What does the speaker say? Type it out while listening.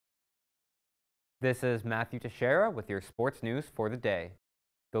This is Matthew Teixeira with your sports news for the day.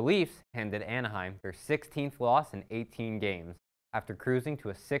 The Leafs handed Anaheim their 16th loss in 18 games after cruising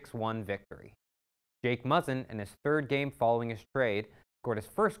to a 6-1 victory. Jake Muzzin, in his third game following his trade, scored his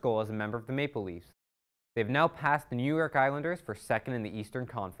first goal as a member of the Maple Leafs. They've now passed the New York Islanders for second in the Eastern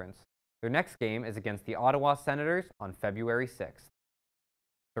Conference. Their next game is against the Ottawa Senators on February 6th.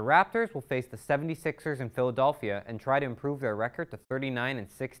 The Raptors will face the 76ers in Philadelphia and try to improve their record to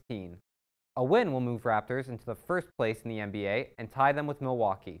 39-16. A win will move Raptors into the first place in the NBA and tie them with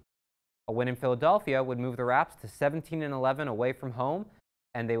Milwaukee. A win in Philadelphia would move the Raps to 17-11 away from home,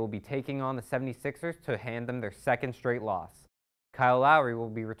 and they will be taking on the 76ers to hand them their second straight loss. Kyle Lowry will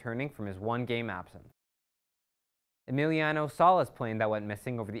be returning from his one-game absence. Emiliano Sala's plane that went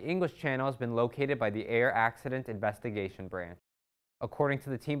missing over the English Channel has been located by the Air Accident Investigation Branch. According to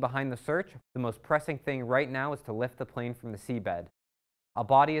the team behind the search, the most pressing thing right now is to lift the plane from the seabed. A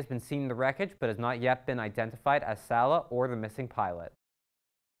body has been seen in the wreckage but has not yet been identified as Sala or the missing pilot.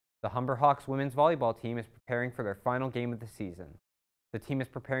 The Humber Hawks women's volleyball team is preparing for their final game of the season. The team is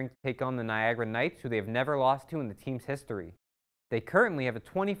preparing to take on the Niagara Knights, who they have never lost to in the team's history. They currently have a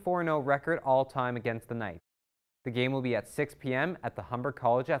 24-0 record all-time against the Knights. The game will be at 6 p.m. at the Humber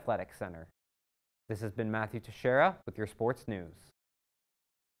College Athletic Center. This has been Matthew Teixeira with your sports news.